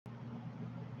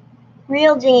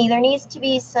Real Jingy, there needs to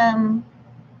be some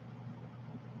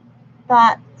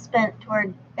thought spent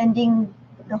toward bending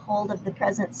the hold of the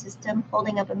present system.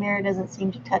 Holding up a mirror doesn't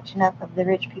seem to touch enough of the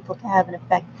rich people to have an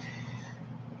effect.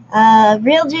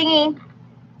 Real Jingy.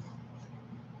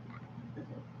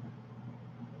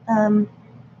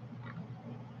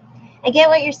 I get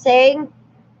what you're saying,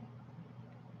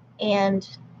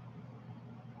 and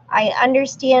I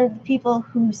understand the people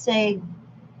who say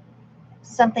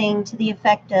something to the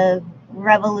effect of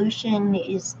revolution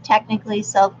is technically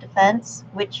self-defense,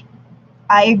 which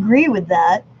I agree with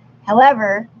that.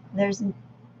 However, there's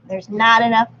not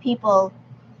enough people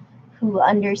who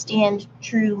understand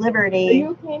true liberty. Are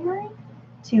you okay, Marie?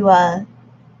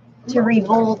 To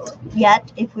revolt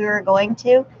yet, if we were going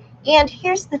to. And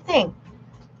here's the thing.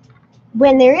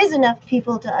 When there is enough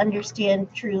people to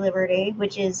understand true liberty,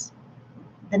 which is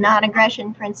the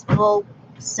non-aggression principle,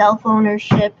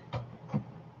 self-ownership,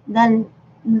 then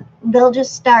they'll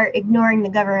just start ignoring the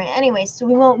government anyway, so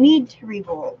we won't need to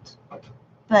revolt.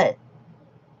 But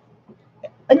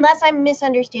unless I'm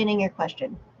misunderstanding your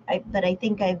question, I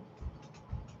think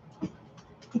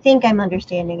I'm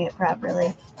understanding it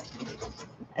properly.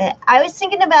 I was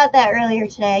thinking about that earlier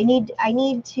today. I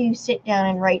need to sit down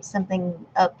and write something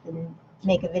up and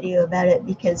make a video about it,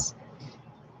 because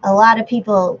a lot of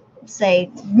people say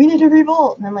we need to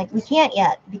revolt, and I'm like, we can't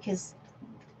yet, because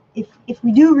if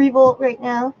we do revolt right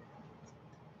now,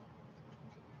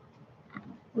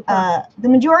 the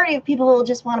majority of people will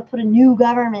just want to put a new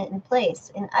government in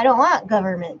place, and I don't want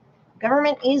government.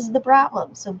 Government is the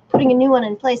problem. So putting a new one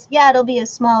in place, yeah, it'll be a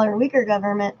smaller, weaker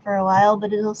government for a while,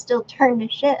 but it'll still turn to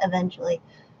shit eventually.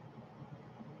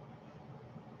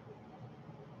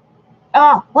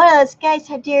 Oh, one of those guys,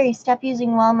 how dare you stop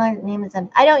using Walmart and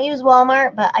Amazon. I don't use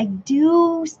Walmart, but I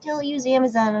do still use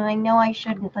Amazon, and I know I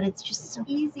shouldn't, but it's just so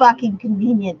easy, fucking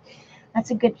convenient.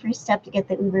 That's a good first step to get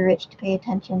the uber rich to pay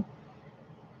attention.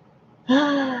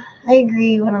 I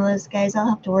agree, one of those guys. I'll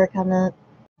have to work on that.